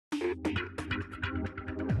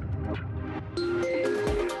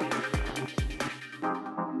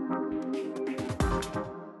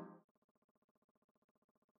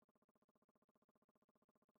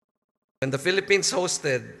When the Philippines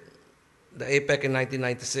hosted the APEC in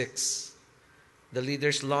 1996, the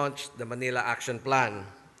leaders launched the Manila Action Plan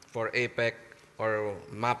for APEC, or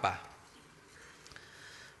MAPA.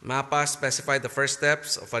 MAPA specified the first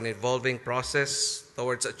steps of an evolving process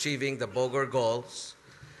towards achieving the Bogor goals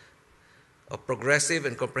of progressive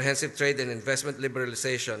and comprehensive trade and investment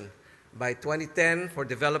liberalization by 2010 for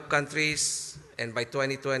developed countries and by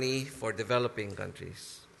 2020 for developing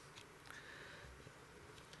countries.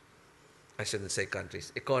 I shouldn't say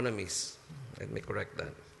countries, economies. Let me correct that.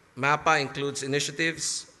 MAPA includes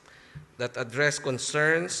initiatives that address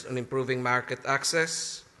concerns on improving market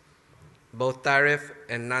access, both tariff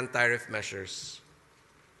and non-tariff measures,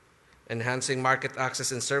 enhancing market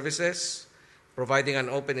access and services, providing an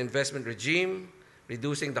open investment regime,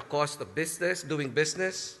 reducing the cost of doing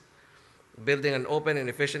business, building an open and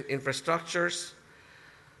efficient infrastructures,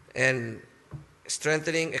 and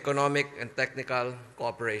strengthening economic and technical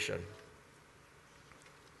cooperation.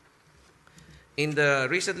 In the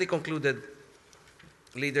recently concluded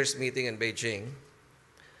leaders' meeting in Beijing,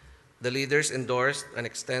 the leaders endorsed an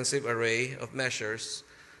extensive array of measures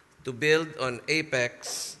to build on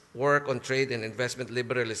APEC's work on trade and investment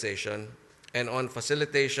liberalization and on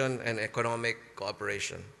facilitation and economic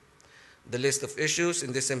cooperation. The list of issues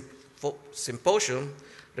in this symposium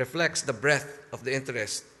reflects the breadth of the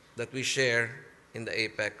interest that we share in the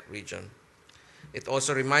APEC region. It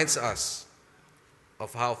also reminds us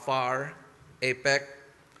of how far APEC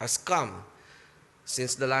has come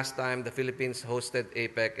since the last time the Philippines hosted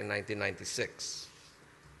APEC in 1996.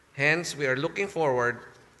 Hence, we are looking forward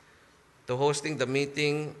to hosting the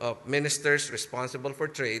meeting of ministers responsible for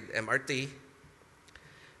trade, MRT,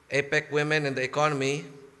 APEC Women in the Economy,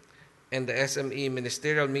 and the SME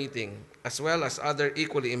ministerial meeting, as well as other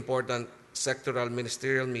equally important sectoral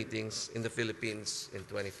ministerial meetings in the Philippines in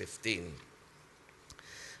 2015.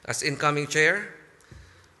 As incoming chair,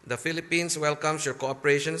 the Philippines welcomes your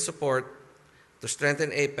cooperation and support to strengthen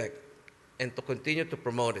APEC and to continue to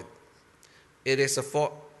promote it. It is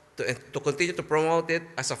to continue to promote it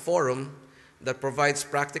as a forum that provides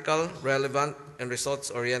practical, relevant, and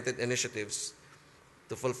results-oriented initiatives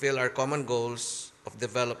to fulfill our common goals of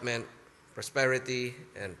development, prosperity,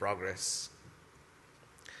 and progress.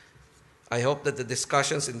 I hope that the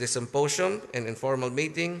discussions in this symposium and informal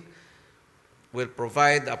meeting will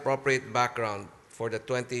provide the appropriate background for the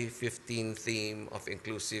 2015 theme of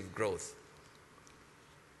inclusive growth.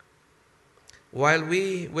 While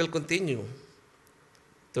we will continue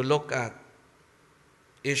to look at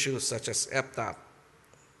issues such as EPTAP,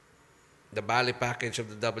 the Bali package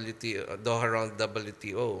of the WTO, Doha Round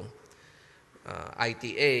WTO,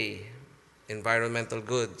 ITA, environmental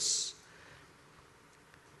goods,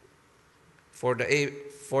 for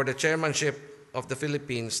the chairmanship of the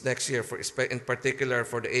Philippines next year, in particular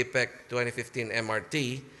for the APEC 2015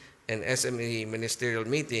 MRT and SME ministerial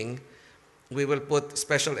meeting, we will put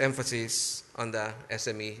special emphasis on the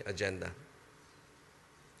SME agenda.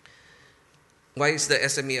 Why is the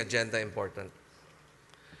SME agenda important?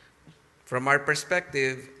 From our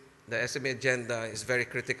perspective, the SME agenda is very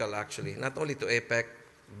critical actually, not only to APEC,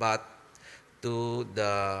 but to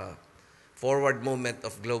the forward movement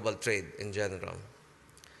of global trade in general.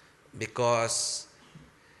 Because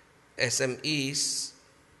SMEs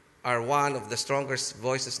are one of the strongest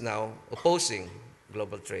voices now opposing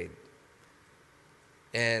global trade.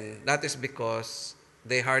 And that is because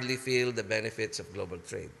they hardly feel the benefits of global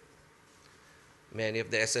trade. Many of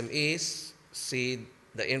the SMEs see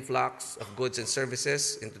the influx of goods and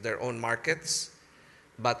services into their own markets,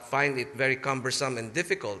 but find it very cumbersome and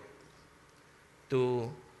difficult to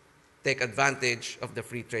take advantage of the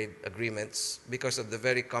free trade agreements because of the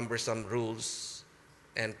very cumbersome rules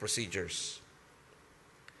and procedures.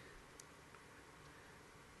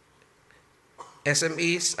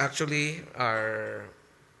 SMEs actually are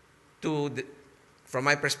from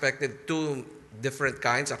my perspective, two different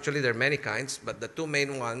kinds. Actually, there are many kinds, but the two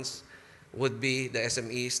main ones would be the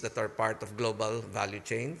SMEs that are part of global value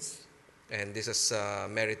chains. And this has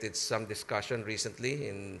merited some discussion recently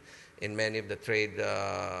in many of the trade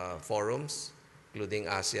forums, including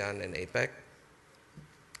ASEAN and APEC.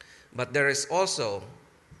 But there is also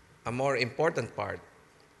a more important part.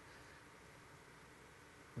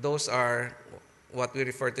 Those are what we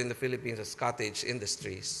refer to in the Philippines as cottage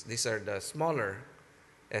industries. These are the smaller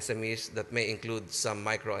SMEs that may include some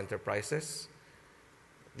micro enterprises.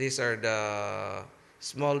 These are the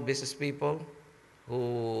small business people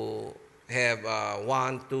who have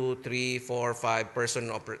 1, 2, 3, 4, 5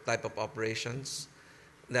 person type of operations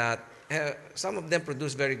that some of them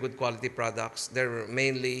produce very good quality products. They're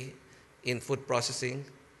mainly in food processing,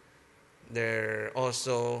 They're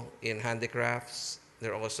also in handicrafts.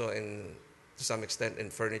 They're also to some extent, in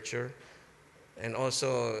furniture, and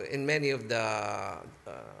also in many of the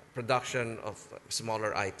production of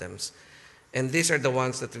smaller items. And these are the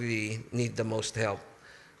ones that we need the most help.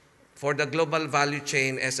 For the global value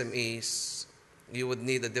chain SMEs, you would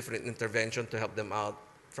need a different intervention to help them out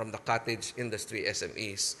from the cottage industry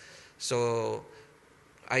SMEs. So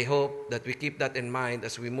I hope that we keep that in mind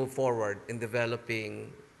as we move forward in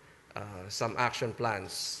developing some action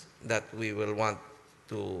plans that we will want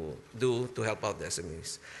to do to help out the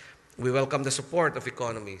SMEs. We welcome the support of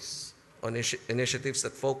economies on initiatives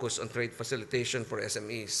that focus on trade facilitation for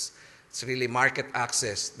SMEs. It's really market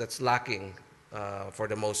access that's lacking for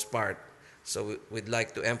the most part. So we'd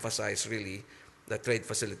like to emphasize really the trade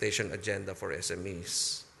facilitation agenda for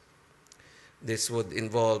SMEs. This would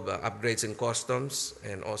involve upgrades in customs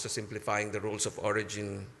and also simplifying the rules of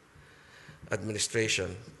origin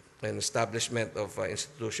administration and establishment of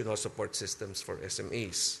institutional support systems for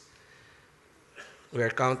SMEs. We are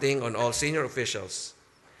counting on all senior officials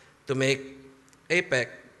to make APEC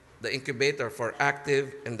the incubator for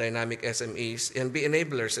active and dynamic SMEs and be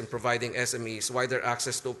enablers in providing SMEs wider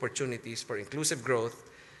access to opportunities for inclusive growth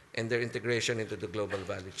and their integration into the global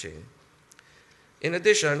value chain. In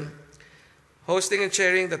addition, hosting and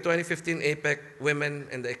chairing the 2015 APEC Women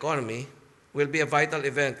and the Economy will be a vital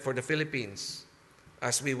event for the Philippines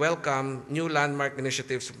as we welcome new landmark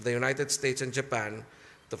initiatives from the United States and Japan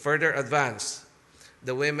to further advance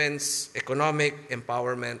the women's economic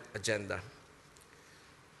empowerment agenda.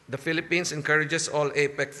 The Philippines encourages all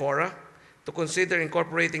APEC fora to consider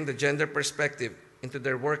incorporating the gender perspective into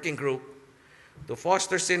their working group to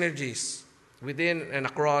foster synergies within and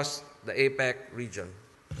across the APEC region.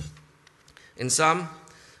 In sum,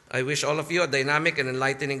 I wish all of you a dynamic and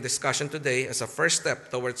enlightening discussion today as a first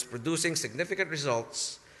step towards producing significant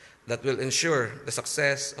results that will ensure the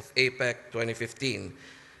success of APEC 2015.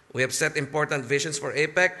 We have set important visions for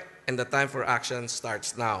APEC, and the time for action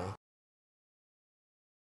starts now.